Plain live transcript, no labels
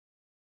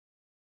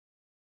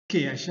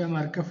Okay, ashama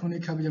harka fuunee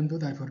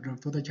kabajamtoota fi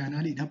hordoftoota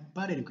chaanaalii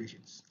Dabbaal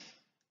Educations.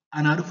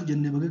 Anaa dhufu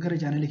jennee bakka gara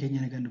chaanaalii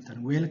keenya nagaan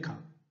dhuftan.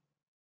 Welcome.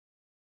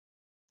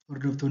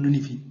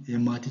 Hordoftoonni fi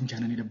maatiin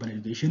chaanaalii Dabbaal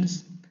Educations.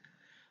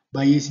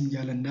 Baay'ee isin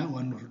jaalladha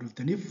waan nu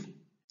hordoftaniif.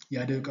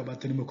 Yaada yoo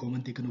qabaattan immoo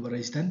koomentii kan nu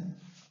barreessitan.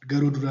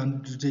 Garuu duraan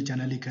dursee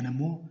chaanaalii kana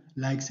immoo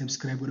like,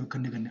 subscribe godhuu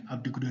kan daganne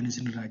abdii guddaan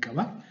isinirraa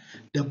qaba.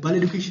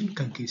 Dabbaal Education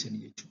kan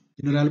keessanii jechuudha.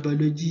 General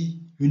Biology,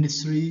 Unit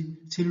 3,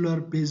 Cellular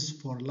Base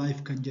for Life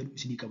kan jedhu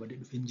isinii qabadee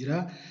dhufeen jira.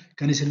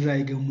 Kan isinirraa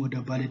eegamu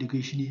Dabbaal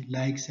Education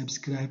like,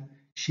 subscribe,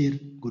 share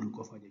godhuu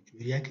qofa jechuudha.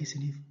 Hiriyaa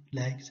keessaniif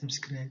like,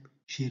 subscribe,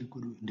 share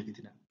godhuu hin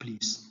dagatinaa.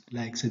 Please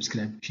like,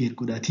 subscribe, share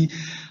godhaatii.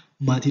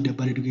 Maatii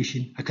Dabbaal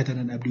Education akka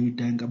tanaan abdii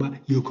guddaan qaba.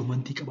 Yoo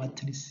koomentii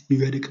qabaattanis,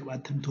 yoo yaada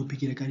qabaattan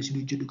toopikii kan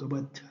isin hojjedhu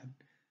qabaattan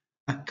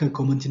akka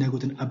koomentii naa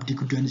gootan abdii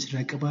guddaan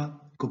isinirraa qaba.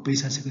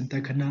 Qopheessaa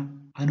sagantaa kanaa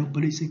ani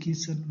obboleessa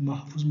keessan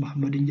Mahfuz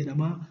Muhammadin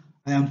jedhama.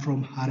 I am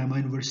from Harama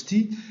University.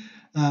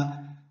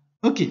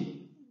 Okay,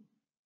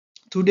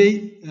 today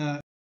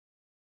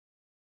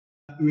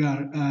we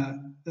are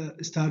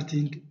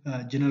starting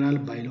General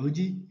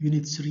Biology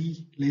Unit 3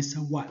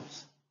 Lesson 1.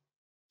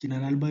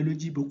 General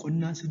Biology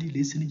boqonnaa 3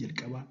 lesson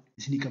jalqabaa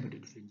isinii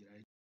qabadee dhufeen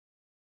jira.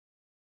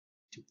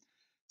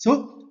 So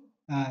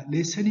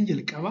lesson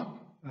jalqabaa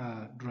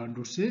duraan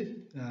dursee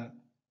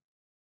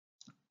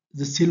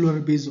the cellular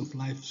base of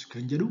life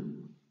kan jedhu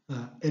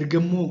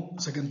ergammoo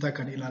sagantaa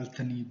kan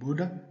ilaaltanii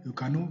booda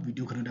yookaan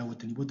viidiyoo kana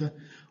daawwattanii booda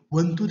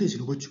wantoota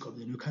isin gochuu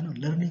qabdan yookaan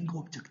learning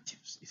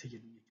objectives isa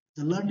jedhu.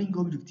 The learning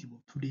objective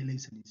of today's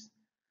lesson is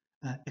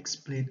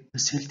explain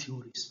the cell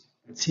theories.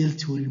 Cell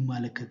theory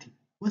maal akkati?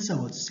 What's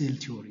about cell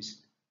theories?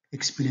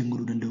 Explain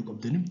godhuu danda'uu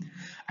qabdani.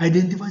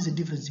 Identify the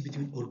difference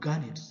between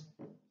organelles,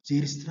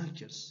 their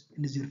structures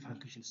and their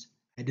functions.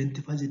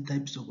 Identify the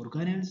types of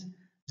organelles,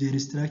 their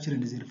structure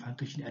and their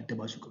function adda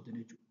baasuu qabdan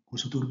jechuudha.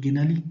 Gosoota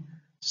organelii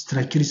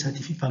structure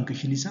isaatii fi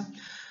function isaa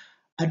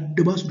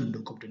adda baasuu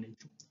danda'uu qabdan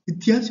jechuudha.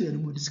 Itti aansuudhaan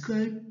immoo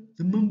describe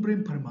the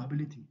membrane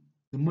permeability,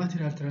 the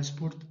material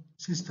transport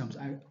systems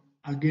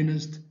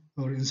against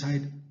or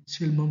inside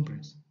cell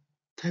membranes,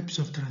 types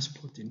of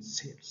transport in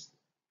cells.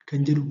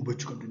 Kan jedhu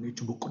hubachuu qabdan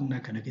jechuudha.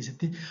 Boqonnaa kana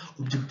keessatti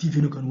objective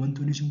yookaan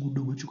wantoonni isin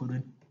guddoo hubachuu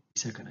qabdan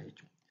isa kana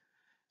jechuudha.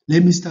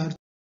 Let me start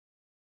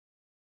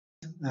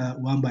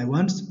one by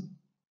one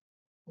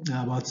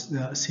about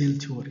cell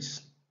theories.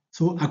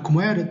 So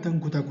akkuma yaadattan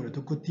kutaa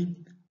 11tti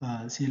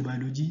cell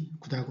biology,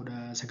 kutaa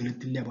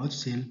 19tti illee about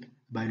cell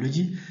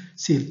biology,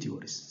 cell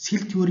theories.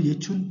 Cell theory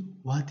jechuun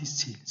what is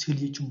cell? Cell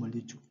jechuun maal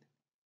jechuudha?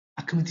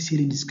 Akkamitti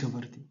cell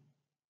discovered?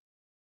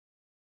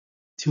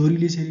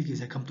 Theory cell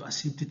keessaa kamtu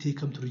accept ta'e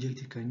kamtu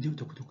reject kan jiru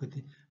tokko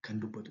tokkotti kan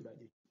dubbatudha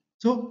jechuudha.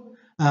 So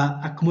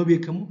akkuma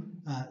beekamu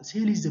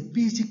cell is the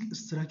basic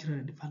structural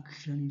and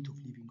functional unit of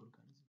living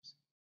organisms.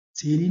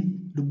 Cellin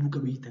lubbuu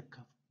qabeeyyii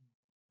takkaaf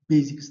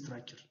basic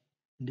structure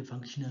and the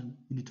functional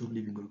unit of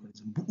living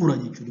organism. Bu'uura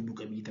jechuudha lubbuu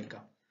qabeeyyii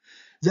takkaaf.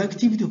 The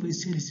activity of a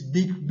cell is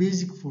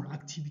basic for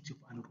activity of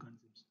an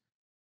organism.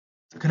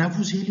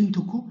 Kanaafuu cellin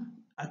tokko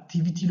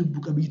activity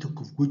lubbuu qabeeyyii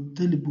tokkoof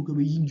gocha lubbuu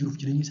qabeeyyiin jiruuf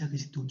jireenya isaa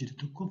keessatti hojjetu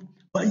tokkoof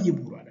baay'ee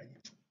bu'uuraadha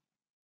jechuudha.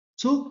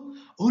 So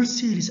all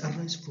cells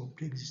arise from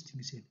pre-existing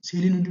cell.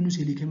 Cellin hundinuu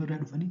cellii kamirraa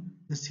dhufanii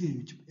the cell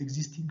which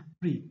existing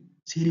pre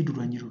cellii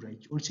duraan jirudha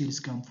jechuudha. All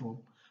cells come from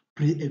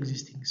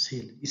pre-existing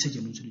cell. Isa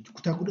jennuun sun jechuudha.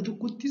 Kutaa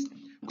 11ttis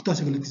kutaa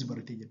 9ttis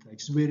baratee jirta.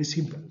 It's very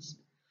simple.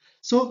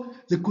 So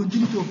the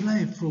continuity of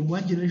life from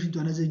one generation to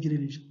another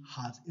generation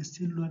has a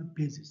cellular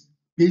basis.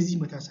 Base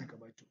mataa isaa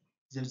qaba jechuudha.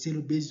 The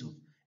cellular basis of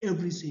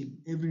every cell,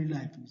 every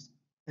life is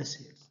a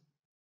cell.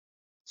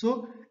 So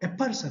a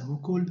person who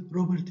called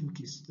Robert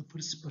Hooke is the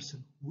first person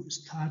who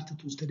started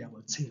to study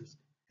about cells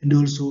and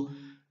also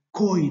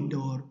coined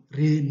or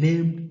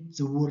renamed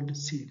the word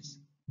cells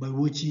by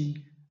watching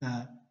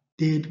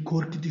dead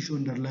core tissue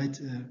under light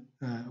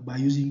by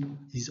using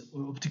his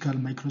optical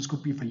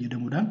microscopy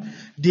fayyadamuudhaan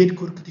dead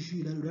core tissue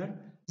ilaaluudhaan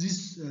this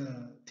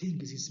thing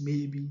is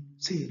maybe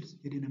cells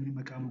jedhee namni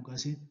maqaa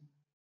moggaasee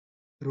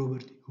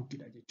Robert Hooke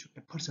dha jechuudha.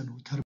 A person who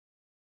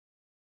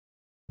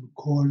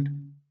called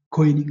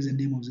coining the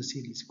name of the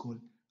cell is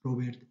called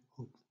Robert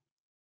Hooke.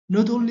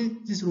 Not only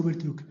this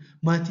Robert Hooke,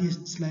 Matthias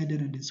Slider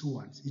and so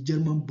on, a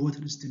German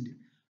botanist and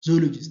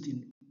zoologist in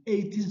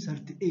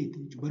 1838,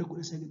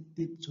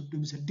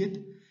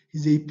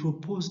 they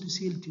proposed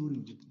cell theory.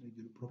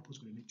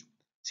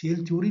 Cell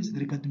theories,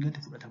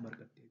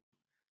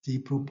 they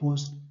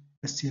proposed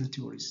a cell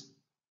theories.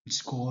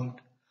 It's called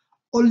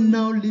all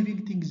now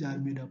living things are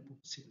made up of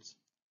cells.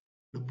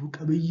 The book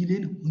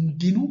abayyileen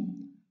hundinuu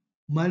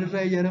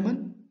maalirraa ijaaraman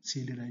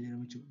cellirraa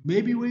ijaaraman jechuudha.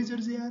 Maybe whether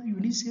they are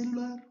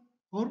unicellular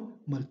or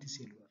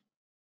multicellular.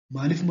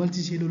 Maalif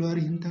multicellular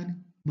hin taane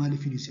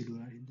maalif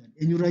unicellular hin taane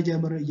eenyurraa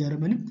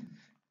ijaaramani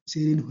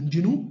cellin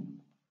hundinuu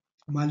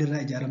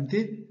maalirraa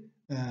ijaaramtee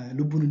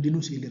lubbuun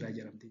hundinuu cellirraa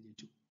ijaaramtee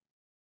jechuudha.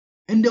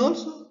 And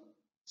also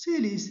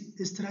cell is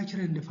a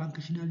structure and a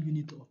functional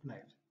unit of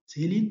life.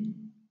 Cellin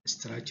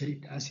structure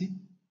idhaasi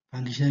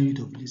functional unit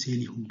of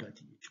cell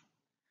hundaati jechuudha.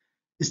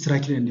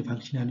 Structure and the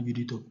functional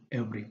unit of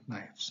every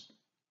life.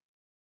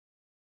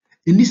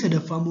 Inni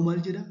sadaffaa immoo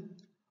maal jedha?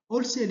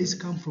 All cells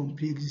come from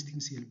pre-existing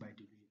cell by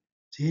division.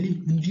 Seelii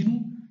hundinuu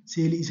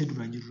seelii isa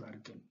duraan jiru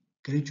argamu.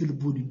 Kan jechuun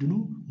lubbuun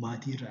hundinuu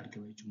maatii irraa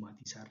argama jechuudha.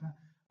 Maatii isaarraa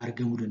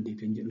argamuu danda'e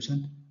kan jedhu san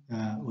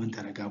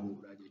wanta ragaa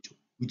bu'uudha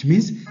jechuudha. Which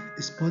means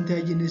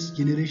spontaneous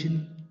generation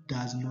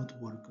does not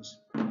work.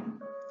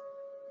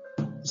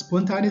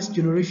 Spontaneous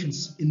generations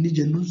inni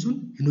jennuun sun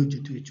hin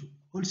hojjetu jechuudha.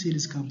 All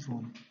cells come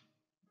from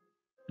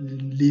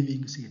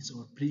living cells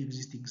or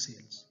pre-existing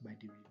cells by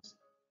division.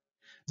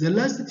 The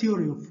last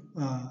theory of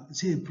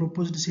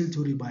proposed cell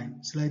theory by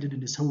Slided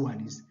and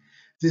Sawan is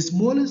the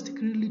smallest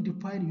clearly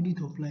defined unit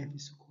of life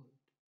is called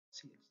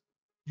cells.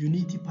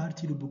 Unity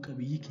party lubbu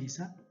qabeeyyii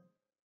keessaa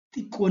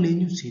xiqqoon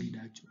eenyu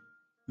seelidha jechuudha.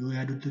 Yoo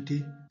yaadottote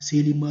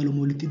seelii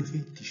maaluma walitti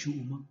dhufee tishuu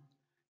uuma.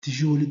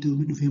 Tishuu walitti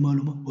dhufee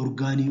maaluma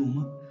orgaanii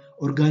uuma.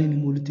 Orgaaniin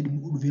immoo walitti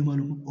dhufee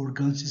maaluma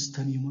orgaan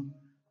sistemii uuma.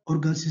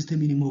 Orgaan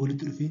sistemiin immoo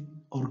walitti dhufee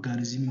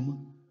orgaanizimii uuma.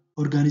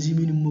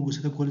 Orgaanizimiin immoo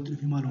gosa tokko walitti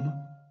dhufee maaluma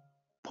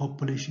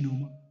population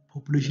uuma.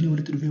 Population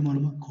walitti dhufee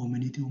maaluma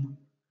community uuma.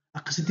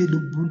 Akkasitti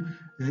lubbuun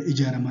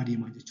ijaaramaa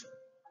deemaa jechuudha.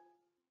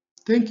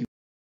 Thank you.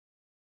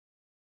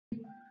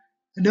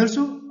 And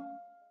also,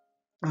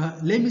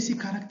 let me see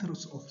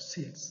characters of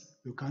cells.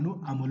 Yookaan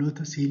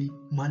amaloota seelii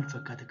maal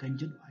fakkaata kan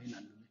jedhu haa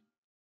ilaallu.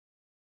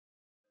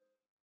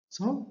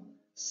 So,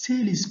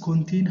 cells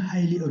contain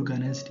highly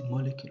organized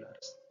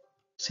molecules.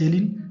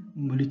 Cellin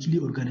molecularly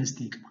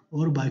organized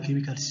or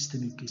biochemical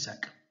system of keessaa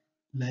qaba.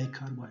 Like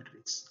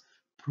carbohydrates,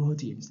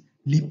 proteins,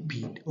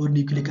 lipid or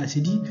nucleic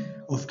acid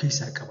of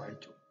keessaa qaba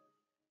jechuudha.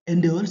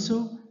 And also,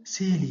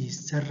 cell is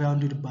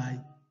surrounded by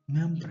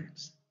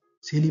membranes.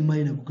 Cell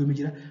maaliin haguugamee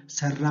jira?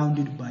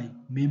 Surrounded by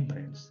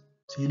membranes.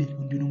 Cell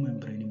hundinuu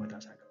membrane mataa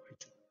isaa qaba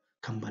jechuudha.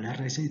 Kan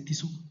balaarraa isa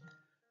ittisu,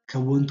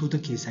 kan wantoota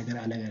keessaa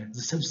gara alaa gara.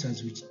 The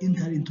substance which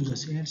enter into the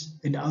cells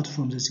and out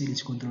from the cell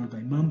is controlled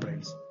by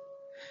membranes.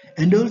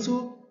 And also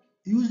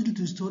used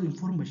to store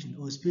information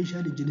or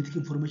especially genetic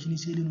information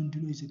cell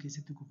hundinuu isa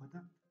keessatti kuufata.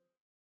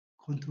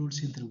 Control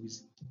center with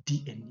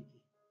DNA.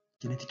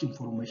 Genetic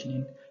information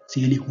in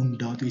cell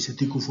hundaatu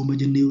isatti kuufama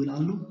jennee yoo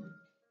ilaallu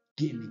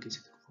DNA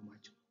keessatti kuufama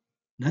jechuudha.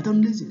 Not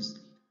only this,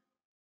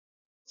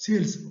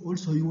 cells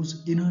also use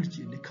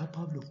energy and the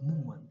capable of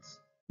movement.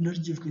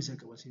 Energy of keessaa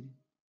qaba cell.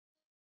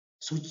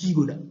 Sochii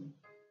godha.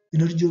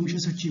 Energy oomisha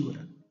sochii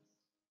godha.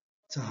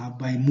 So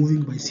by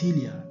moving by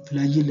cilia,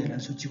 flagella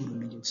and sochii godha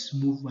means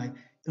move by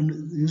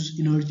use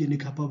energy and the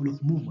capable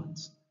of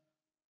movements.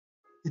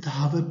 It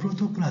have a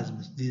protoplasm.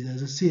 There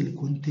is a cell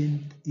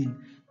contained in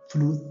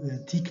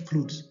thick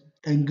fluids.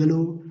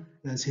 Dhangala'oo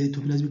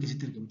cytoplasmic is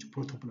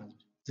protoplasm.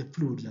 The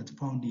fluid that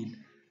found in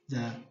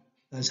the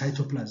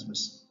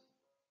cytoplasms.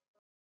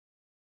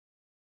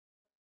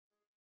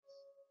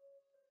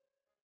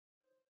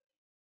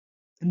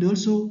 And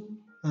also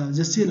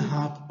the cell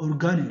have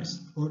organelles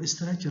or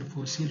structure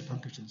for cell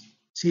functions.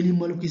 Cell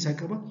maal of keessaa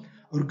qaba?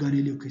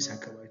 Organelle of keessaa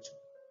qaba jechuudha.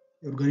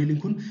 Organelle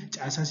kun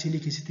caasaa cell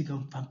keessatti kan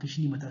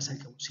function mataa isaa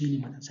qabu, cell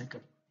mataa isaa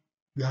qabu.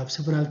 We have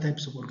several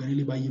types of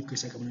organelle baay'ee of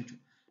keessaa qaban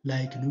jechuudha.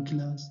 Like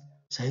nucleus,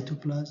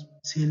 cytoplasm,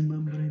 cell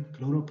membrane,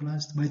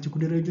 chloroplast,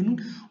 mitochondria jennuun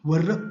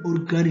warra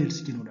organelles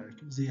jennuudha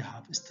jechuudha. They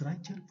have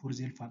structure for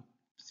cell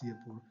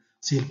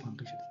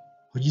function.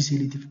 Hojii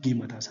seeliitiif gahee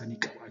mataa isaanii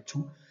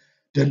qabaachuu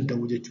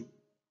danda'u jechuudha.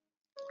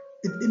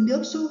 And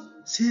also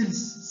cells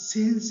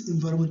sense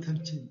environmental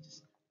changes.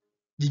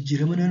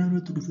 Jijjiirama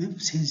naannootti dhufeef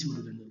sense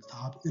godhuu danda'u.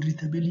 Have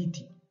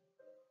irritability.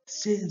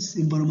 Sense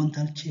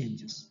environmental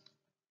changes.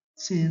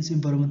 Sense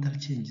environmental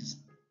changes.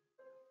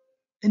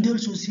 And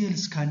also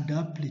cells can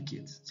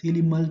duplicate. Cell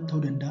maal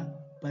ta'uu danda'a?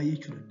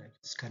 Baay'achuu danda'a.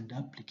 Can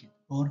duplicate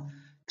or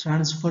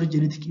transfer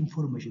genetic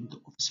information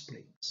to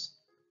offsprings.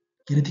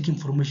 Genetic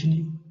information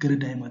gara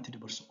daa'imaatti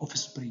dabarsu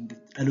offspring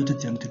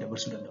dhalootatti aanutti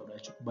dabarsuu danda'udha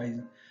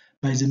jechuudha.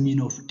 By the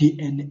means of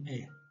DNA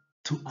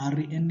to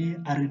RNA,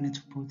 RNA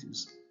to proteins.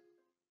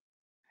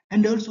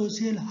 And also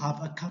cell have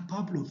a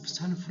capable of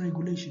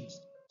self-regulations.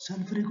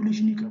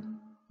 Self-regulation is a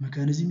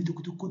mechanism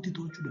tokko tokkotti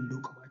to'achuu danda'u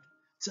qabaachuu.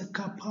 It's a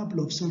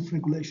capable of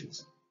self-regulations.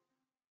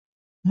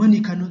 Money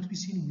cannot be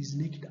seen with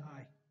naked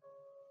eye.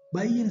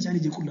 Baay'een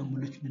isaanii ija qullaan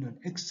mul'achuu danda'an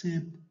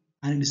except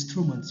an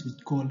instruments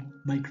which called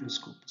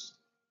microscopes.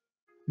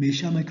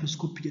 Meeshaa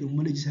microscope jedhamu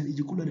malee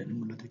ija qullaadhaan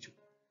mul'atu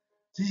jechuudha.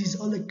 This is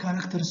all the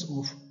characters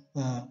of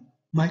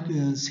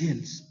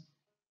cells.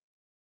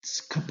 It's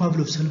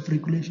capable of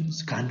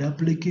self-regulations, can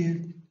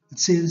duplicate, it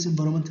senses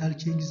environmental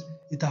changes,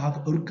 it have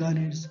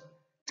organelles,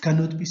 it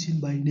cannot be seen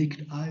by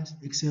naked eyes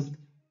except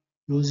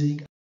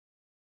using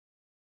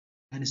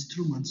an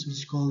instruments which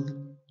is called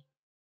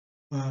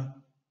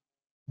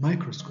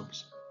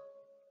microscopes.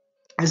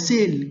 A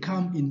cell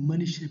comes in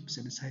many shapes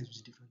and sizes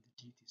with different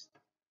duties.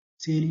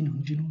 Cell in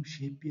hundinuu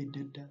shape adda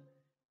addaa,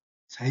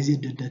 size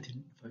adda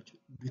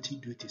addaatiin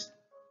duties.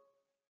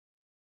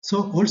 So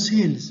all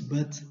cells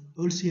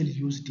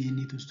use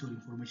DNA to store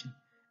information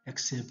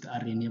except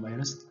RNA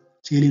virus.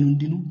 Cell in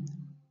hundinuu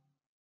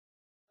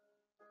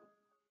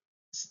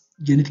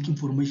genetic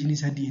information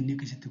isaa DNA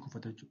keessatti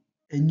kuufata jechuudha.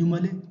 Eenyu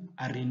malee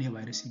RNA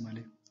virus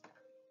malee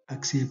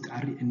except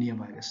RNA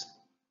virus.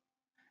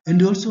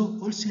 And also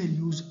all cells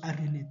use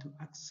RNA to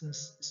access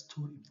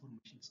store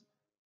information.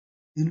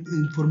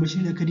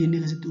 Information akka DNA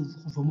keessatti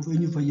kuufamuuf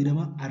eenyu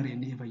fayyadama?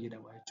 RNA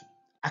fayyadama jechuudha.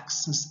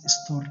 Access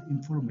store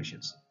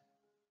information.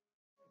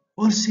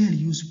 All cells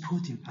use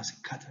protein as a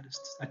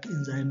catalyst. Akka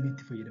enzyme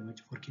itti fayyadama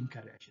for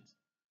chemical reactions.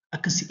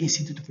 Akka CAC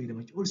itti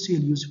fayyadama. All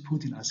cells use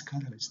protein as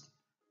catalyst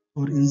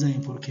or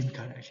enzyme for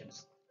chemical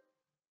reactions.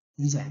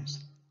 Enzymes.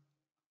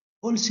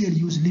 All cells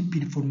use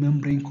lipid for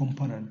membrane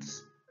components.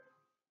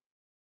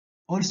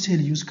 All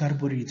cells use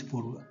carbohydrates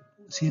for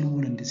cell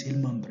wall and cell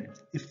membrane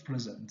if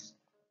present.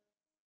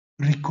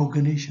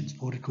 Recognitions.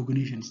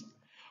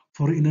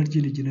 For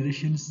energy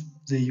generations,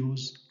 they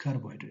use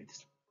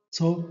carbohydrates.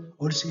 So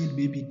all cells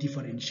may be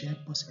different in shape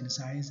and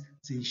size.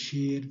 They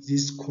share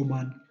these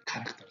common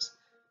characters.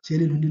 Cell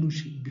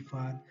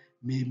bifan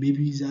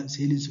maybe the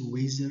cell is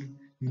whether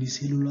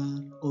unicellular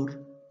or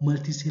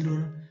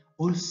multicellular.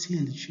 All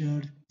cells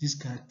share these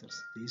characters.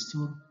 They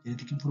store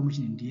genetic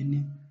information in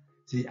DNA.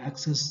 They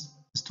access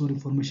store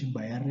information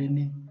by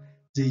RNA.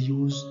 They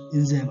use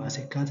enzyme as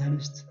a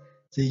catalyst.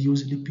 They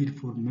use lipid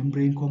for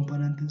membrane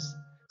components.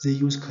 They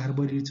use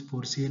carbohydrates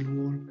for cell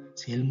wall,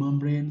 cell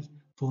membranes,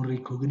 for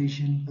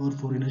recognition or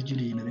for energy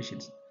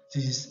generations.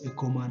 This is a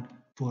command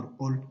for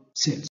all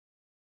cells.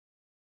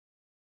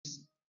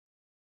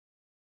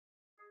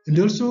 And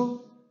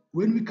also,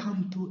 when we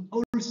come to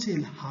all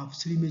cells have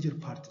three major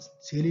parts.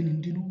 Cell in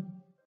Indino,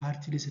 part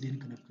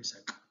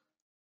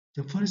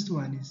the first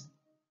one is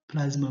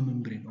plasma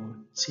membrane or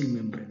cell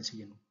membrane,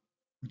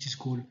 which is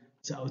called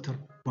the outer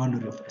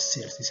boundary of a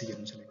cell.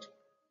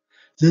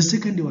 The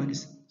second one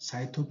is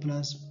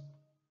cytoplasm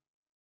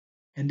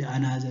and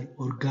another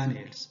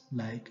organelles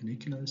like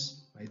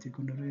nucleus,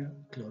 mitochondria,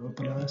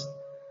 chloroplast,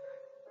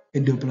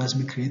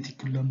 endoplasmic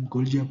reticulum,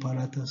 Golgi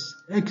apparatus,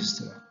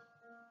 etc.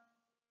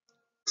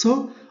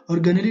 So,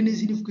 organelles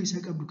is in of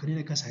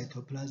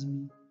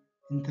cytoplasm,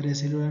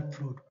 intracellular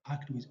fluid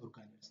packed with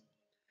organelles.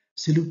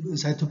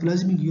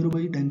 Cytoplasmic Yoruba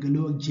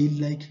dangalo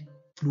gel-like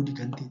fluid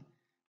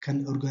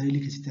can organelle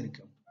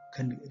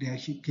can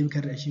reaction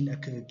chemical reaction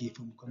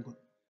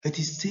it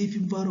is safe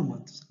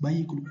environment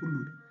by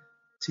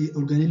say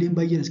organelle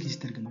by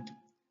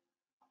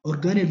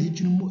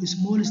organelle is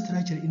small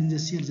structure in the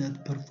cell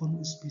that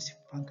perform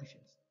specific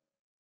functions.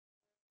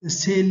 A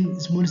cell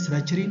small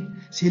structure in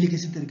cell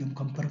can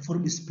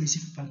perform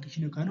specific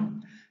function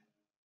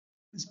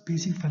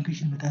specific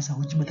function matasa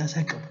which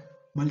matasa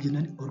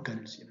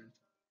organelles.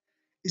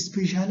 A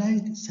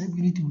specialized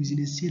subunit within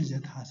a cell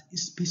that has a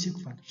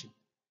specific function.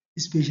 A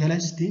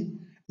specialized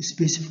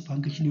specific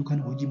function you can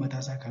hoji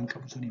matasa kan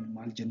kabuson in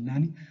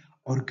maljannani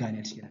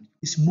organelles.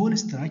 A small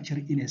structure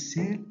in a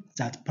cell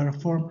that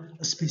perform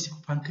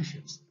specific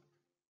functions.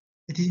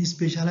 It is a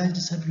specialized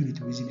subunit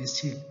within a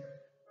cell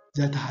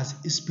that has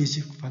a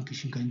specific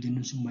function kan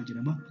jennu sun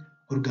majnama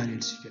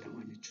organelles.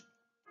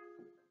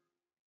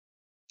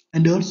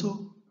 And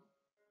also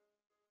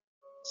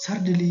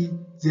thirdly,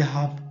 they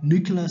have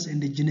nucleus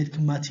and the genetic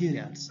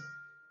materials.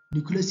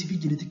 Nucleus is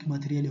genetic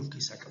material of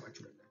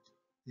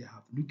they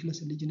have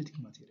nucleus and the genetic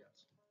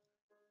materials.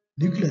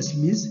 Nucleus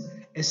means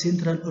a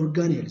central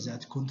organelle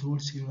that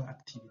controls cellular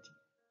activity.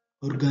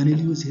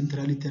 Organelle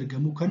centrally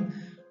tergamu kan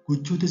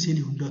gochoota cell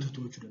hundatu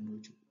tochuu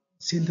danda'u.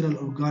 Central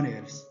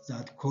organelles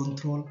that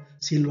control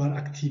cellular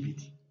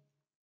activity.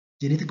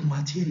 Genetic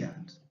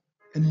materials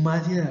and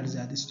materials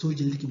that store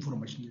genetic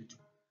information.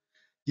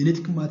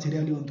 Genetic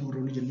material on to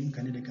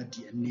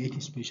DNA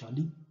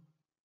especially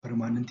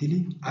permanently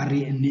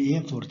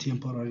RNA for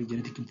temporary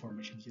genetic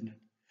information.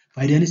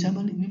 Faayidaan isaa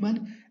maal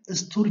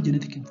store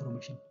genetic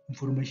information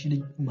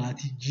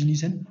maatii gene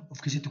san of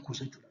keessatti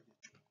kuusachuudha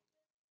jechuudha.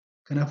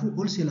 Kanaafuu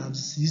all cells have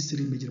these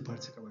three major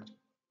parts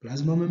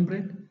plasma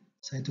membrane,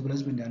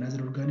 cytoplasm and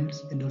another organelles,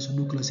 and also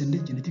nucleus and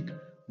genetic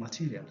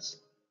materials.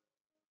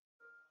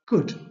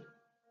 Good.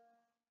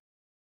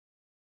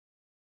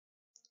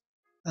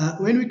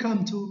 When we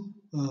come to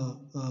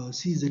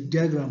see the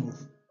diagram of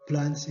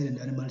plant cell and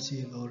animal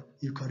cell or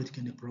eukaryotic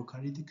and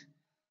prokaryotic,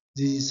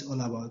 this is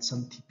all about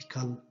some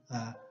typical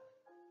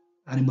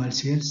animal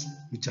cells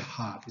which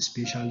have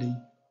especially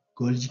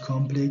Golgi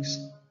complex,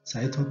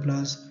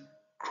 cytoplasm,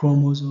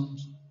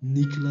 chromosomes,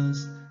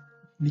 nucleus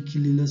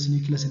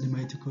and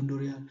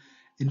mitochondria,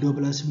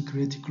 endoplasmic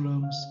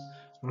reticulums,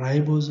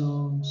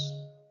 ribosomes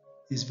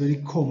is very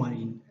common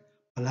in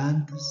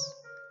plants,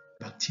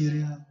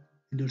 bacteria,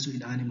 and also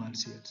in animal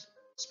cells,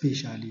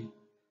 especially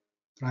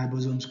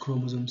ribosomes,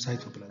 chromosomes,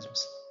 cytoplasms.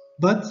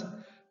 But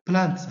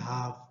plants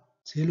have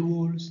cell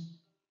walls,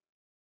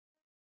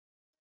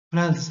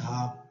 plants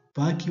have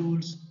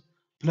vacuoles,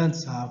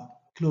 plants have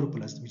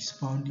chloroplast, which is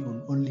found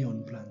only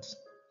on plants.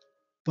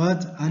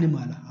 But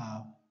animals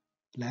have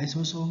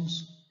lysosomes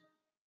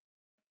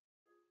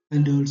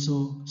and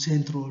also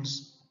centrioles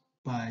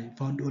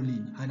found only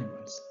in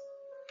animals.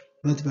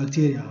 But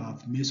bacteria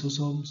have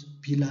mesosomes,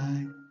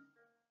 villi,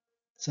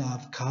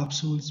 have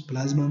capsules,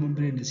 plasma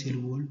membrane, and cell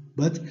wall.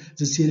 But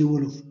the cell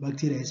wall of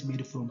bacteria is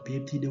made from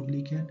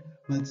peptidoglycan,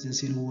 but the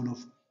cell wall of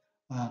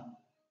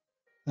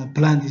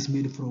plant is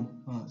made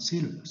from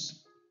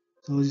cellulose.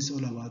 So this is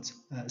all about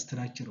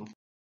structure of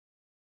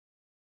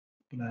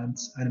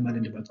plants, animal,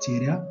 and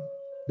bacteria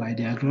by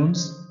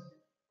diagrams.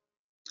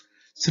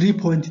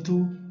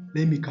 3.2,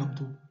 let me come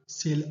to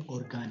cell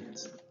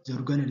organelles. The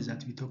organelles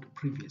that we talked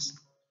previous.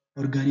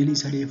 Organelle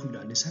is a level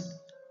that listen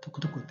to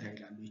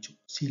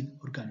cell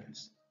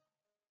organelles.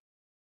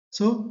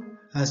 So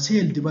a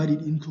cell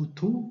divided into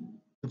two.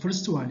 The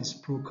first one is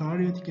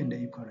prokaryotic and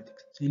eukaryotic.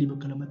 Cell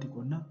bakkalamatic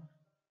onna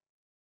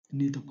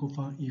inni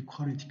tokkoffaa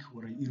eukaryotic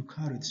warra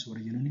eukaryotes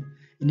warra jedhani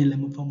inni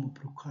lammaffaa immoo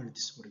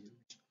prokaryotes warra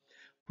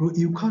jedhani.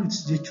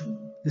 Eukaryotes jechuun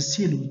the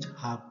cell which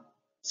have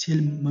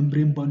cell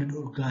membrane bounded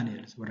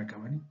organelles warra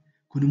qabani.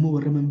 Kun immoo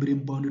warra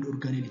membrane bounded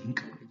organelle hin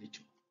qabne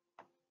jechuudha.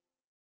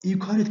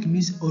 Eukaryotic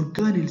means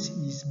organelles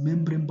is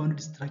membrane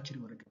bounded structure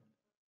warra qabani.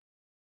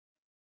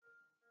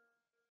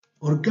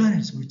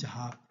 Organelles which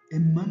have a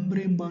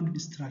membrane bounded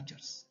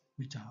structures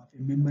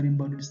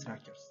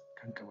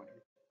can cover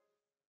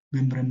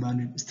membrane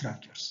bounded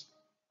structures.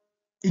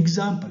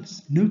 Examples: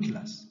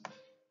 nucleus,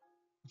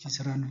 which is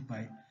surrounded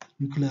by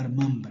nuclear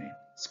membrane,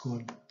 it's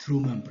called true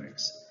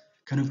membranes.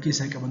 Kan of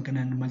keessaa qaban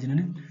kanaan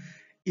imagine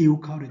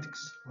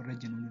eukaryotics warra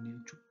jennuun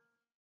jechuudha.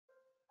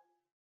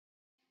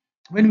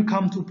 When we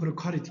come to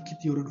prokaryotic,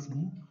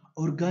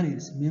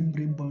 organelles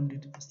membrane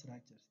bounded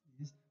structures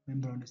is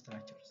membrane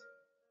structures.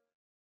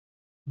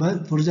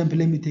 But for example,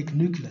 let me take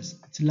nucleus.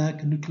 It's like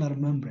a nuclear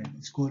membrane.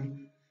 It's called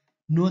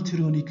no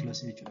true nucleus.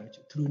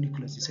 True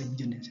nucleus is a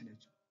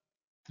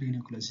three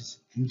nucleus is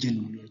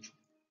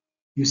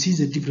you see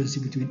the difference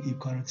between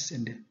eukaryotes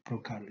and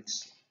prokaryotes.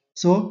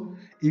 So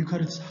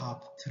eukaryotes have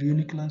three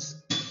nucleus,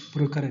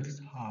 prokaryotes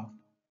have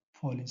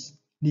four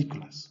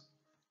nucleus.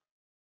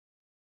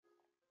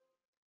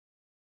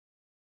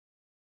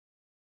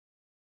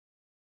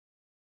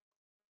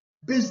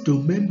 Based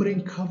on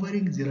membrane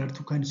covering, there are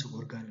two kinds of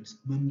organelles.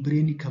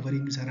 Membrane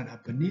covering is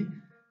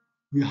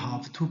we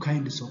have two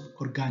kinds of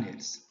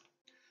organelles.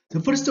 The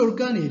first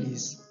organelle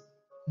is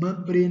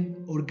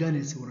membrane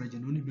organelles,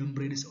 originally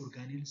membranous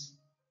organelles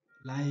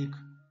like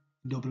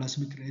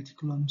endoplasmic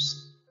reticulums,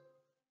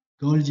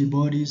 Golgi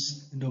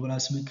bodies,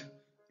 endoplasmic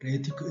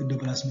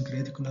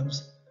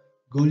reticulums,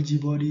 Golgi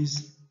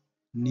bodies,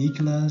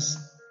 nucleus,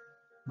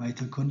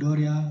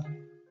 mitochondria,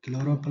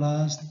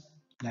 chloroplast,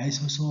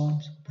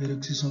 lysosomes,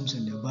 peroxisomes,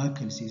 and the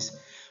vacuoles is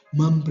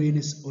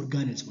membranous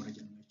organelles.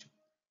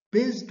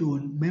 Based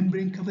on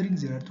membrane covering,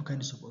 there are two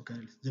kinds of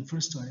organelles. The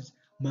first one is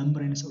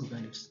membranous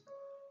organelles,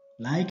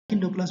 like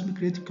endoplasmic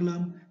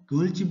reticulum,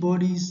 Golgi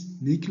bodies,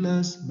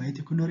 nucleus,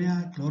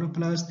 mitochondria,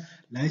 chloroplast,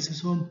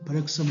 lysosome,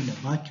 peroxisome, and the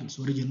vacuoles.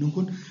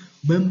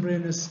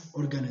 Membranous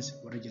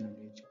organelles.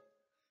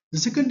 The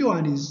second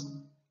one is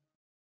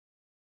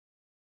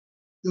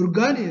the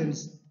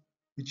organelles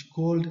which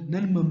called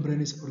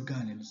non-membranous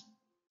organelles,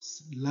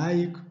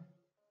 like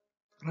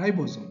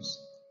ribosomes,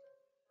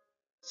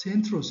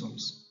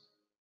 centrosomes,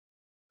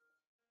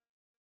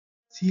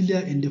 cilia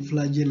and the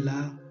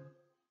flagella,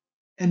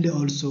 and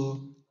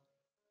also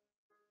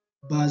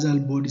basal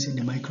bodies and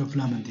the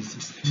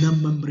microfilaments.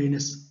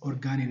 Non-membranous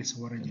organelles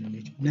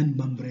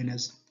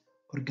non-membranous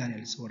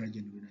organelles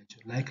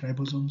like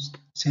ribosomes,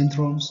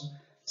 centromes,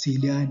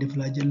 cilia and the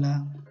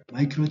flagella,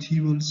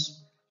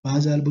 microtubules,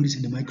 basal bodies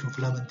and the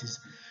microfilaments.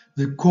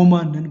 The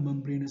common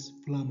non-membranous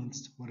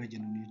filaments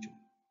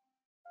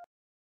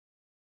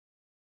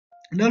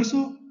and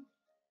also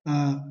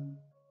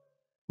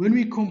when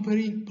we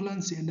comparing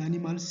plants and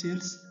animal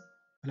cells,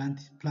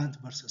 plant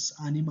versus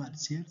animal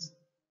cells,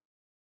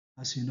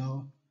 as you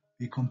know,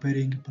 we're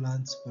comparing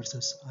plants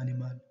versus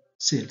animal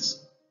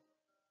cells.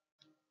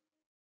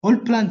 All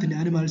plant and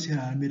animal cells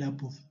are made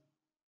up of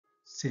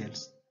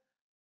cells.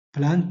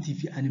 Plant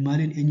and animal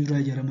in any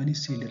rajaramani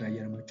cell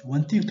rajaramach.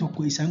 One thing to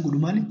ko isang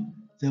gudumali,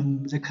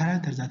 the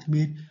character that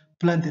made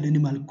plant and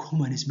animal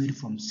common is made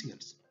from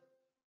cells.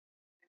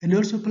 And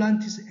also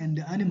plants and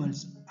the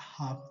animals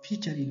have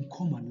features in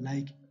common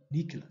like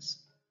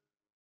nucleus,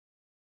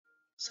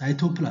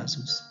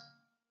 cytoplasms,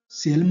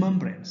 cell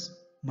membranes,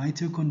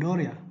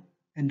 mitochondria,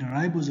 and the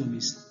ribosome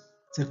is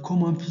the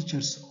common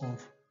features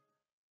of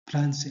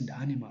plants and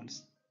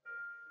animals.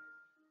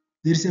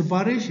 There is a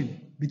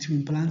variation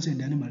between plants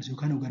and animals.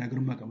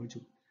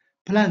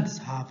 Plants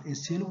have a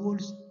cell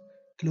walls,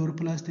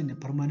 chloroplast, and a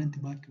permanent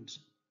vacuoles,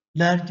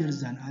 larger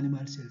than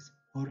animal cells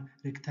or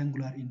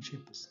rectangular in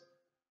shapes.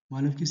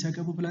 Maalaaf keessaa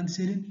qabu plant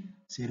cell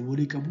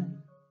wall qabu,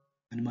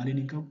 animal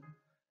hin qabu,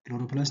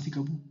 chloroplast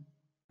qabu,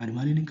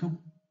 animal hin qabu,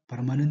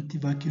 permanent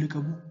vacuole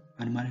qabu,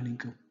 animal hin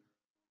qabu.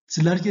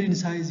 It's larger in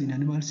size in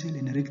animal cell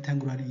and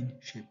rectangular in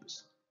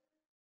shapes.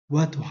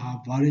 What to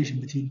have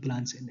variation between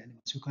plants and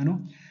animals? You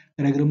can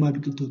diagramma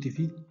biqiltootii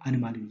fi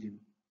animal.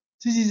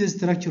 This is the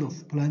structure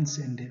of plants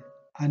and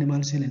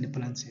animal cell and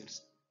plant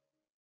cells.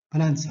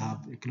 Plants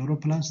have a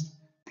chloroplast,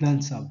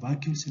 plants have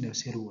vacuoles and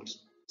cell walls.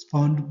 It's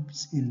found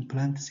in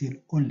plant cell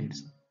only,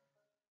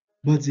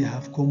 but they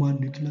have common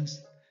nucleus,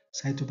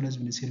 cytoplasm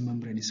and cell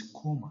membrane is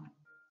common.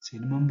 Cell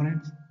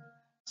membrane,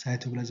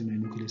 cytoplasm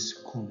and nucleus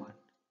common.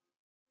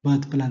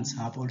 But plants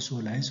have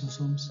also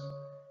lysosomes,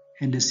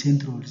 and the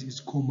centrioles is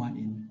common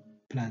in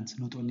plants,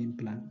 not only in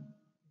plant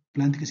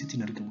Plant keessatti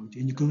hin argamu.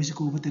 Eenyu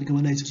qofatti argama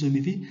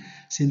laayisosoomii fi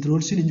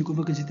sentrioolsiin eenyu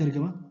qofa keessatti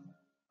argama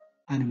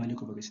animaalii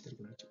qofa keessatti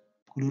argama jechuudha.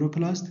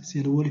 Chloroplast,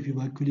 cell wall fi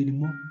vacuole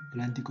immoo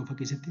plantii qofa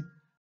keessatti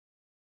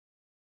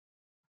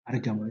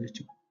argama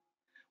jechuudha.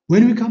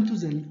 When we come to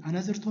the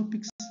another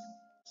topics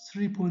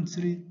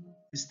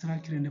 3.3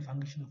 structure and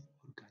function of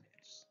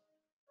organelles.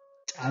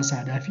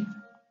 Caasaadhaa fi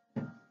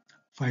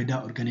faayidaa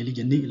organelii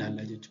jennee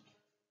ilaallaa jechuudha.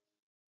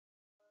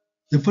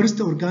 The first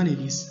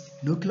organelle is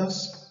nucleus,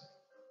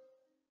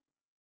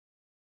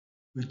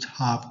 which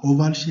have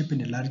oval shape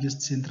and the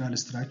largest central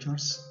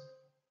structures.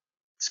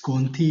 It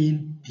contain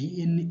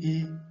DNA,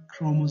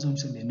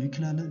 chromosomes and the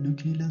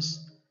nucleus.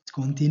 It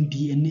contain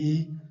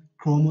DNA,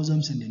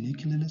 chromosomes and the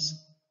nucleus.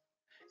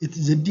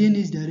 The DNA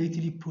is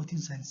directly protein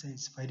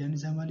synthesized.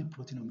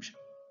 Protein omission.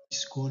 It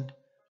is called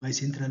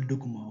bicentral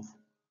dogma of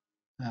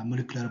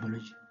molecular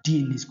biology.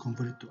 DNA is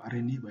converted to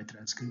RNA by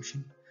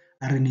transcription.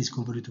 RNA is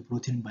converted to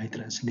protein by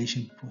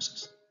translation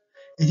process.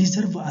 It is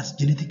served as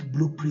genetic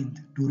blueprint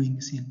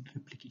during cell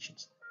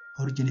replications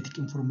or genetic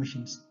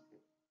information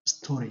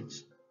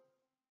storage.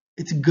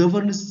 It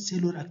governs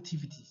cellular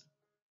activity.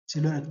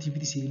 Cellular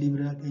activity is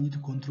to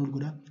control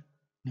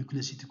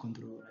nucleus to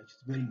control. It's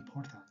very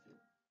important.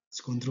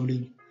 It's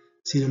controlling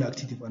cellular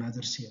activity of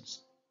another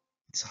cells.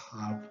 It's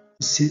have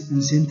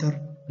in center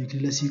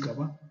nucleus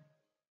kaba,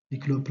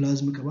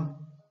 nucleoplasm kaba,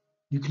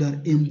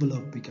 nuclear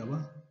envelope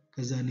kaba,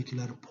 kaza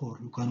nuclear pore.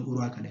 You can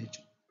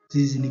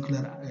this is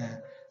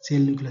nuclear cell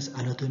nucleus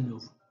anatomy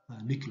of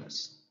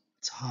nucleus.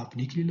 It's have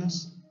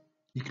nucleus,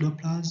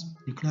 nucleoplasm,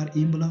 nuclear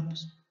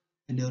envelopes,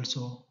 and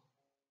also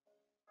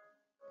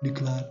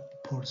nuclear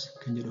pores.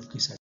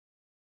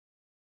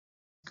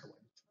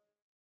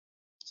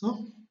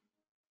 So,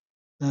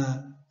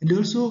 and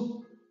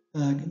also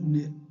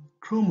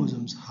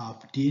chromosomes have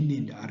DNA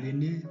and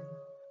RNA.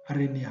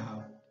 RNA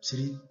have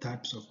 3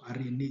 types of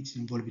RNA. It's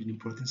involved in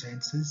protein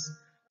sciences.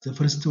 The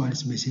first one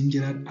is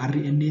messenger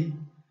RNA,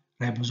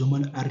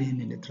 ribosomal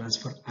RNA, and the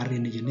transfer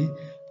RNA.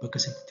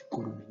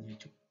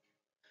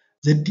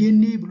 The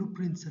DNA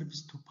blueprint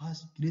serves to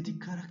pass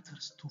genetic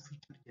characters to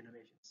future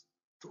generations,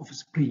 to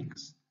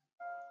offsprings.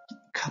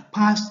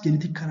 Pass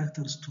genetic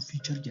characters to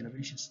future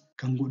generations.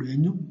 Can go to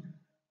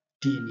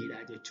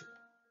DNA.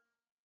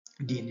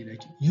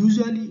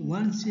 Usually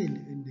one cell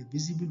is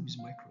visible with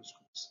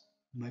microscopes.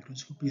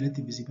 Microscope is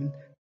visible.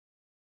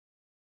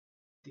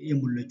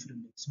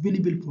 It's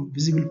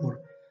visible for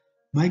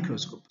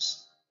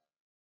microscopes.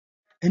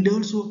 And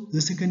also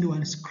the second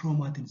one is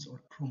chromatins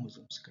or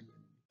chromosomes.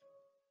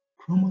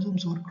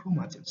 Chromosomes or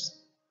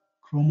chromatins.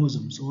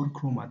 Chromosomes or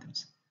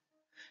chromatins.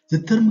 The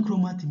term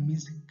chromatin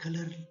means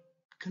colored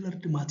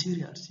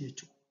materials.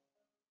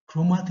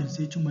 Chromatins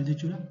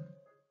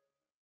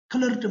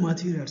colored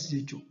materials.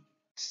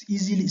 It's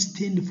easily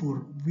stained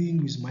for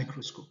viewing with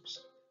microscopes.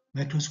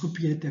 Microscope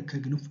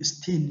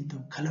stained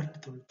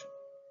colored.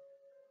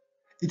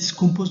 It is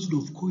composed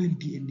of coiled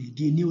DNA.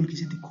 DNA will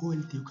get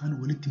coiled. You can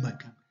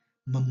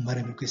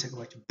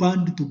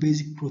bound to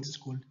basic proteins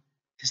called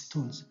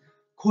histones.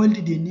 Coiled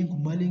DNA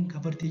kumaling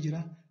covered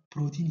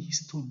protein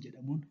histone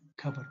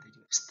covered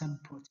histone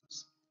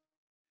proteins.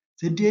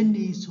 The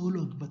DNA is so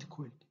long but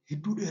coiled.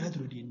 It do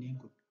DNA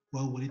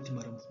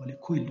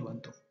coiled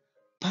one top.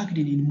 Packed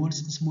in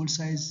small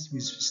size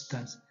with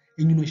histones.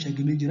 And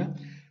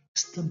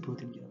histone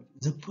protein.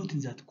 The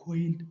proteins that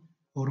coiled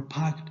or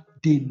packed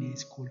DNA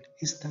is called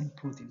histone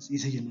proteins.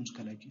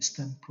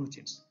 Histone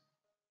proteins.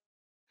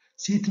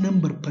 Set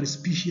number per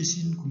species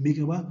in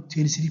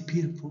 23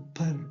 pair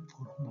per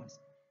humans.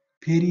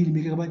 Pair in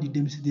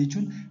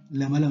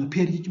lama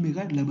pair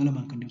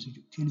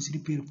 23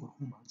 pair for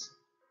humans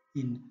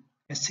in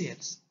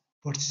cells.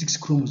 46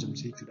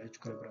 chromosomes.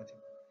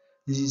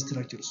 This is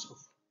structures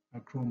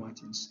of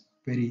chromatins.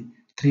 Very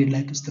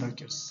thread-like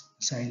structures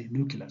inside the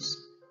nucleus.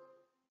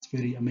 It's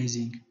very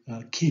amazing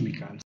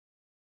chemicals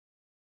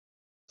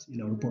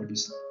in our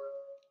bodies.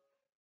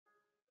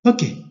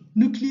 Okay,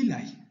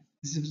 nuclei.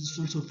 This is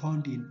also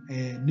found in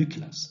a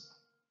nucleus.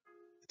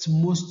 Its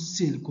most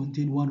cell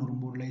contain one or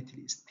more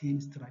lightly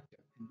stained structure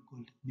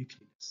called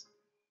nucleus.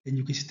 And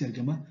you can see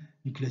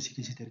nucleus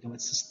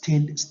it's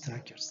stained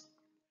structures.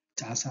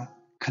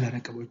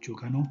 Chemical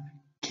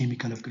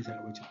of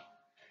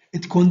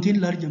it contains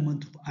large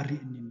amount of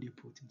RNA and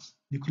proteins.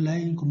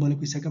 Nuclei in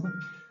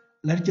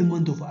large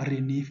amount of RNA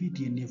and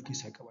DNA. It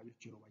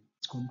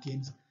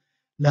contains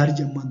large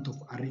amount of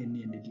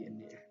RNA and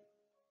DNA.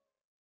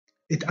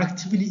 It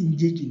actively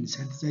engages in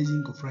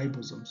synthesizing of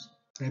ribosomes.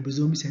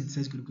 Ribosomes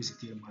synthesize glucose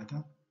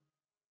matter.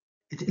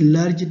 It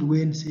enlarged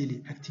when cell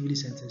actively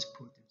synthesizes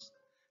proteins.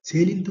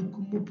 Cell into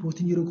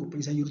protein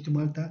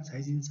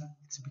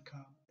it's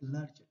become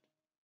enlarged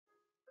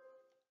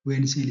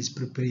when cell is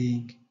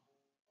preparing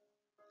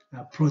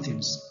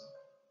proteins.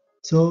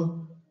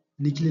 So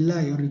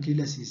nuclei or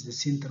nucleus is the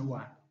center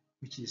one,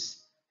 which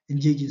is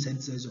engaged in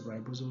synthesis of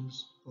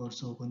ribosomes,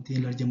 also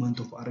contain large amount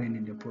of RNA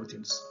in the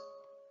proteins.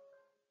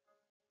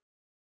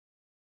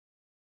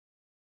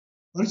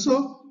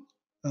 Also,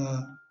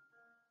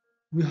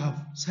 we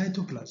have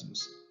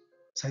cytoplasms.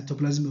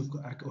 Cytoplasm of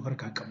our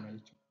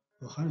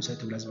yookaan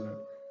cytoplasm.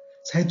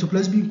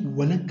 Cytoplasmiin kun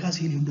walakkaa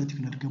seelii hundaatti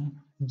kan argamu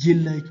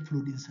gel-like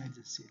fluid inside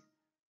the cell.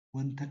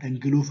 Wanta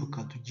dhangala'oo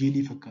fakkaatu,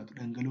 jeelii fakkaatu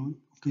dhangala'oo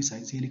of keessaa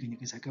seelii keenya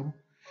keessaa qabu.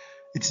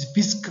 It is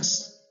viscous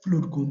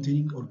fluid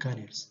containing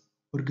organelles.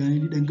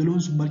 Organelli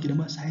dhangala'oon sun maal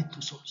jedhama?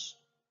 Cytosols.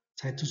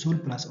 Cytosol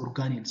plus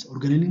organelles.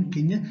 Organelliin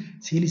keenya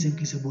seelii san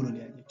keessa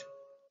bololi'aa jechuudha.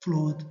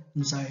 Float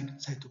inside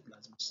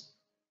cytoplasms.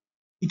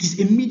 It is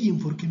a medium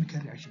for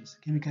chemical reactions.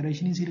 Chemical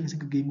reactions seelii keessa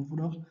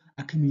gaggeeffamuudhaaf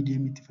akka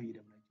medium itti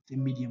fayyadamna. It's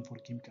a medium for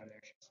chemical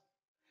reactions.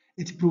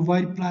 It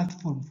provides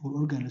platform for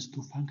organelles to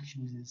function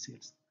within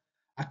cells.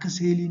 Akka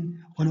seeliin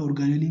wana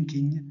organelliin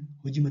keenya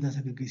hojii mataa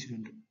isaa gaggeessuu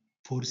danda'u.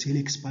 For cell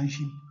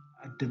expansion,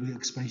 adda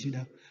expansion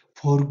dhaaf,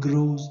 for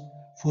growth,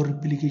 for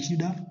replication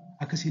dhaaf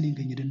akka seeliin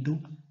keenya danda'u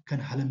kan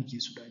haala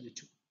mijeessudha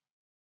jechuudha.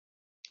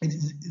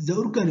 The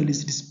organelle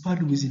is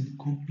dispersed within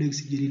complex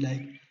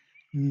jelly-like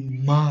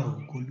marrow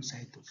called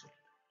cytosol.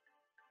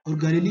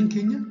 Organelliin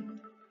keenya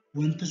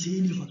wanta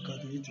seelii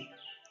fakkaatu jechuudha.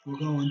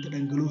 Yookaan wanta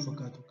dhangala'oo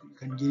fakkaatu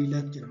kan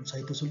jelly-like jedhamu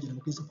cytosol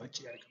jedhamu keessa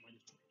faca'ee argama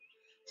jechuudha.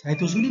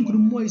 Cytosoliin kun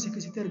immoo isa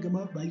keessatti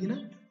argama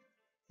baay'inaan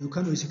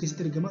yookaan isa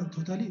keessatti argama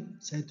totally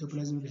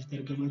cytoplasm keessatti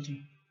argama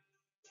jechuudha.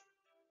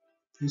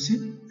 You see?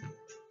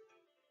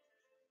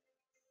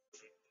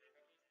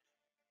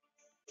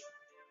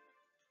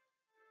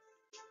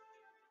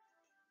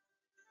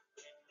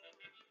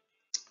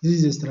 This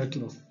is the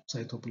structure of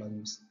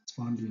cytoplasm. It's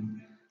found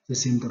in the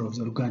center of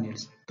the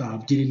organelles that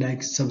have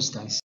jelly-like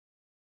substance.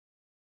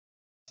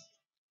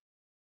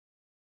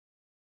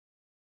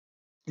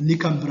 Inni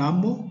kan biraa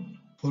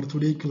for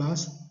today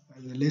class,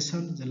 the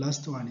lesson, the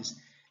last one is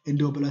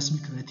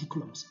endoplasmic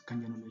reticulums.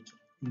 Kan jennu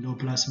jechuudha.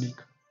 Endoplasmic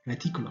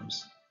reticulums.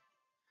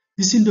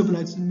 This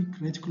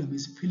endoplasmic reticulum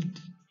is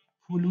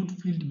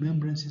fluid-filled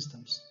membrane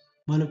systems.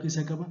 Maal of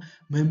keessaa qaba?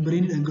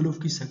 Membrane dhangala'oo of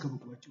keessaa qabu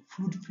jechuudha.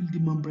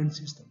 Fluid-filled membrane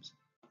systems.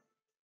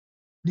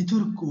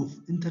 Network of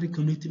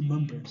interconnected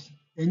membranes.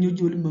 Eenyu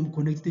hojii waliin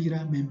connected jira,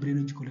 membrane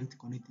hojii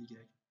connected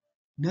jira.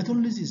 Not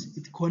only this,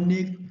 it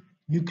connects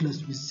nucleus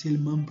with cell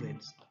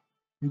membranes.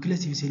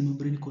 Nucleus with cell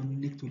membrane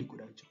connect wali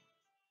godha jechuudha.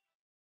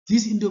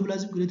 This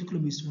endoplasmic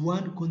reticulum is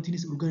one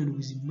continuous organelle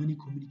with many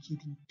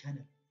communicating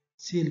canal.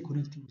 Cell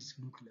connecting with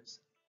nucleus.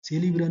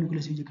 Cell bira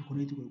nucleus hojii akka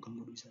connect godhu kan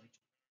godhu isaa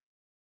jechuudha.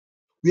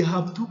 We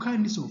have two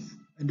kinds of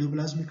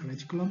endoplasmic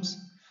reticulums.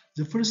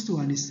 The first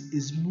one is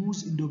smooth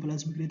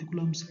endoplasmic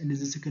reticulums and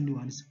the second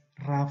one is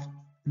rough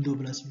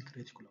endoplasmic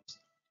reticulums.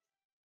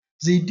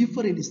 They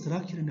differ in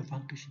structure and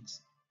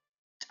functions.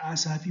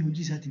 Caasaa fi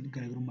hojii isaatiin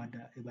garaagarummaa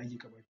adda baay'ee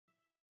qabu.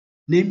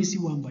 Let me see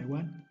one by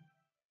one.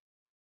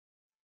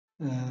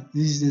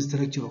 This is the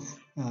structure of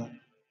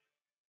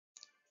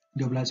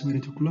endoplasmic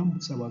reticulum.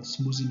 It's about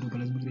smooth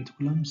endoplasmic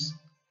reticulums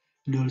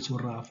and also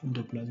rough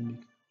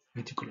endoplasmic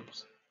reticulums.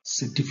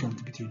 It's a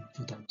difference between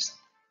two types.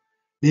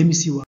 Let me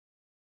see one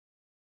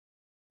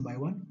by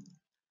one.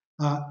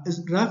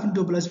 Rough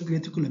endoplasmic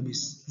reticulum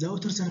is the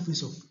outer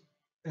surface of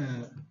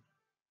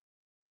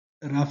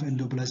rough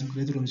endoplasmic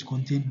reticulums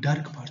contain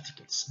dark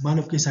particles. Maal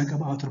of keessaa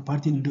qaba? Outer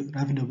part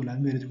rough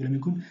endoplasmic reticulum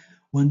kun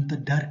wanta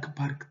dark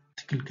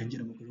particle kan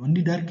jedhamu.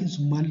 Wanni darkin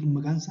sun maal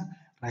maqaan isaa?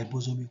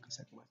 Ribosome of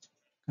keessaa qaba.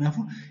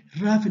 Kanaafuu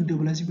rough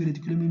endoplasmic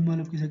reticulum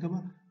maal of keessaa qaba?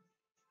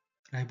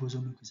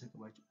 Ribosome of keessaa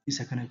qaba.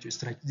 Isa kana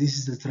jechuudha. This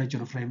is the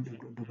structure of rough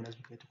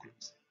endoplasmic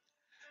reticulums.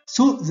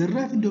 So the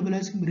rough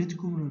endoplasmic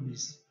reticulum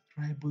is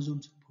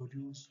ribosomes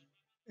produce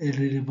a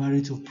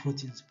variety of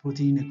proteins.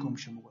 Protein akka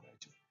oomishamu godha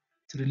jechuudha.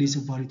 To release a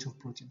variety of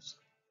proteins.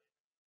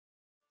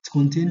 It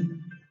contains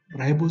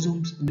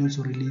ribosomes and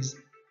also release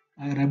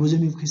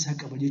ribosome of keessaa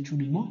qaba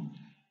jechuun immoo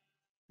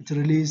it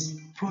release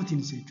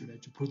proteins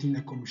jechuudha. Protein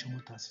akka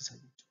oomishamu taasisa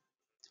jechuudha.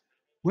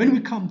 When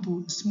we come to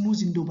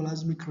smooth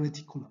endoplasmic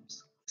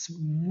reticulums,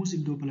 smooth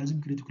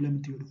endoplasmic reticulum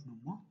itti yoo dhufnu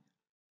immoo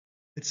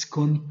it's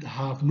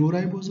have no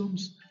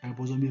ribosomes.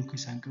 Ribosome of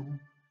keessaa qabu.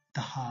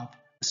 It have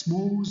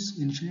smooth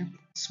in shape,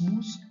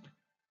 smooth.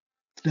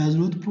 It does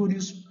not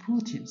produce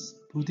proteins.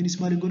 Proteins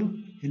maal godhu?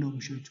 Hin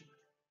oomishu jechuudha.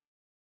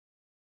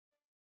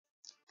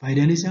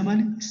 Faayidaan isaa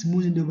maali?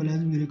 Smooth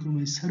endoplasmic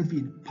reticulum is serve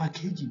in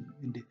packaging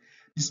and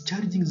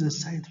discharging the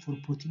site for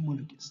protein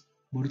molecules.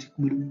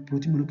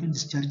 Protein molecules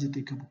discharge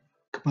ta'e qabu.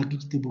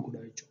 Package ta'e boqodha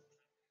jechuudha.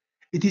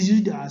 It is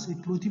used as a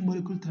protein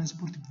molecule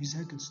transport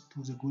vesicles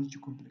to the Golgi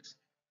complex.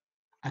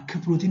 Akka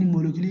protein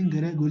molecules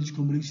gara Golgi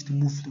complex itti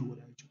move ta'u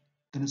godha jechuudha.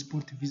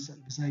 Transport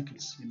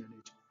vesicles jenna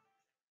jechuudha.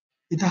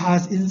 It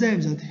has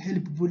enzymes that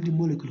help build the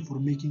molecule for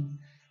making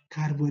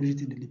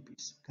carbohydrate and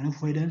lipids. Kanaaf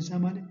faayidaan isaa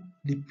maali?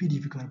 Lipid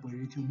fi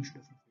carbohydrate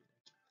oomishuudhaaf fayyada.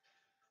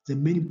 The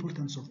main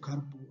importance of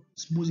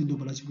smooth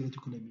endoplasmic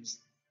reticulum is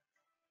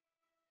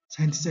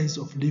synthesis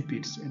of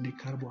lipids and the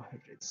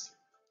carbohydrates.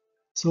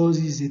 So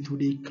this is a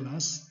today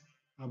class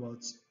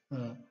about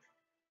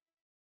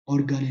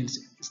organelles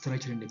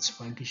structure and its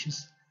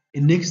functions.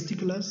 In next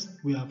class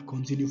we have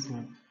continued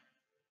from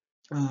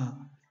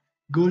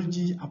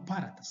Golgi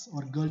apparatus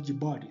or Golgi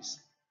bodies.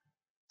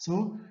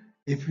 So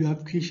if you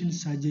have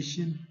questions,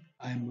 suggestions,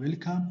 I am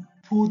welcome.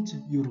 Put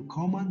your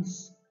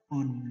comments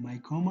on my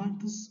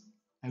comments.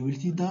 I will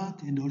see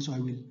that and also I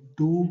will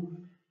do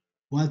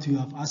what you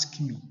have asked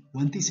me,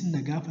 wanti isin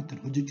na gaafatan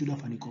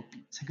hojjechuudhaaf ani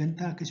qophii.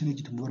 Sagantaa akka isin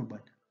hojjetan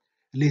barbaadan,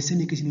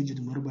 leessanii akka isin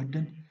hojjetan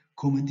barbaadan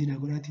koomentii naa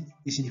godhaati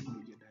isiniif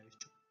hojjedha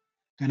jechuudha.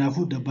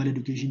 Kanaafuu Dabbaal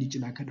Education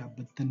cinaa akka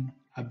dhaabbattan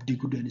abdii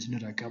guddaan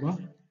isinirraa qaba.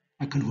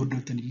 Akkan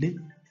hordoftan illee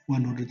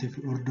waan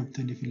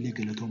hordoftaniif illee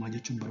galatoomaa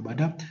jechuun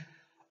barbaada.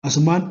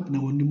 Asumaan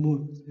namoonni immoo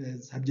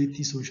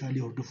sabjektii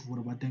soshaalii hordofuu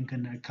barbaadan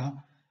kan akka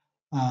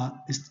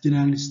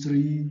general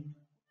history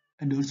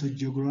and also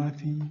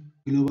geography,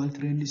 global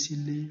trends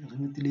illee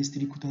akkasumas illee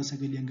history kutaa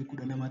 9 hanga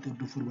 12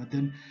 hordofuu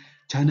barbaadan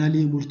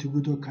chaanaalii Murtii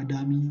Guutuu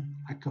Akaadaamii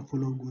akka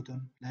follow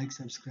gootan, like,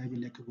 subscribe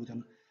illee akka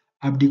gootan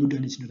abdii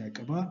guddaan isinirraa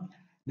qaba.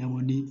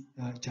 Namoonni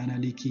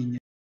chaanaalii keenya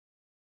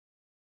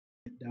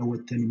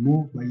daawwattan immoo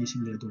baay'ee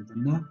isin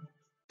galatoomfanna.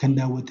 Kan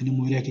daawwattan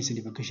immoo hiriyaa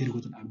keessaniif akka share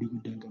gootan abdii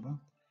guddaan qaba.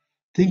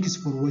 Thanks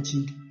for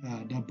watching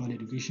Dabbaal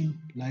Education.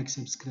 Like,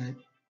 subscribe,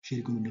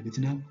 share godhuun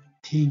dagatinaa.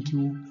 Thank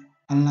you.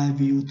 I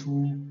love you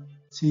too.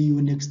 See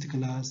you next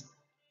class.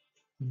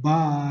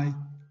 Bye.